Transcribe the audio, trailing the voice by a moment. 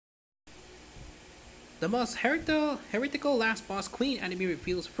The most heretical last boss queen anime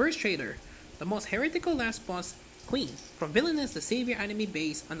reveals first trailer. The most heretical last boss queen from Villainous the Savior anime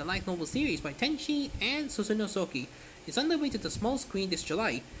based on the light novel series by Tenchi and Susuno Soki is on the way to the small screen this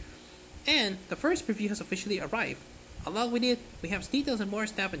July, and the first preview has officially arrived. Along with it, we have details on more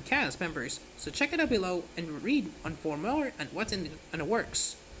staff and cast members, so check it out below and read on for more on what's in the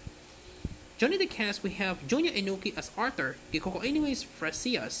works. Joining the cast, we have Junya Enoki as Arthur, Gikoko Inoue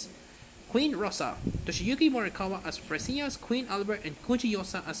Fresias, Queen Rosa, Toshiyuki Morikawa as Fresias, Queen Albert, and Koji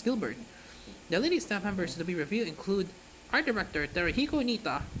Yosa as Gilbert. The leading staff members to be revealed include Art Director Terehiko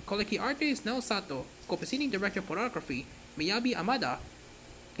Nita, Koleki Artist Nao Sato, Co-Proceeding Director of Photography Miyabi Amada,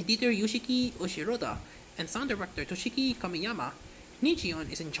 Editor Yoshiki Oshiroda, and Sound Director Toshiki Kamiyama. Nichion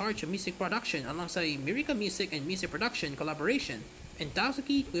is in charge of music production alongside Mirika Music and Music Production Collaboration, and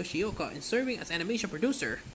Tazuki Yoshioka is serving as animation producer.